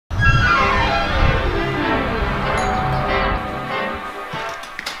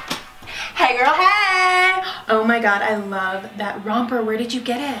god, I love that romper. Where did you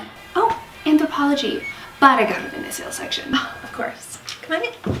get it? Oh, Anthropology, but I got it in the sales section. Of course. Come on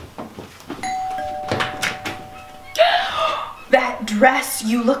in. That dress,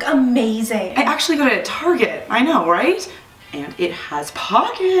 you look amazing. I actually got it at Target. I know, right? And it has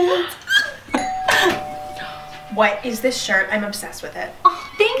pockets. What is this shirt? I'm obsessed with it. Oh,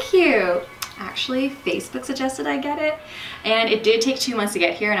 thank you. Actually, Facebook suggested I get it, and it did take 2 months to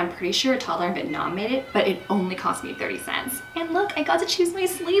get here, and I'm pretty sure Toddler and Vietnam made it, but it only cost me 30 cents. And look, I got to choose my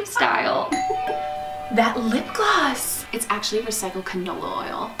sleeve style. That lip gloss. It's actually recycled canola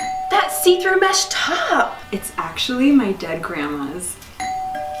oil. That see-through mesh top. It's actually my dead grandma's.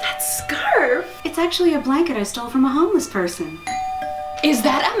 That scarf. It's actually a blanket I stole from a homeless person. Is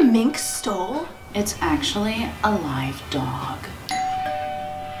that a mink stole? It's actually a live dog.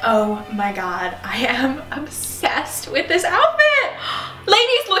 Oh my god, I am obsessed with this outfit!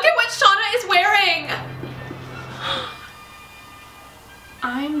 Ladies, look at what Shauna is wearing!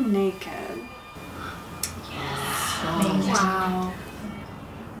 I'm naked. Wow.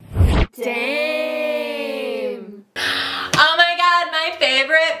 Damn! Oh my god, my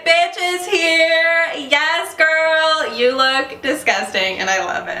favorite bitch is here! Yes, girl, you look disgusting and I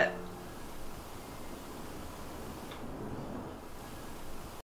love it.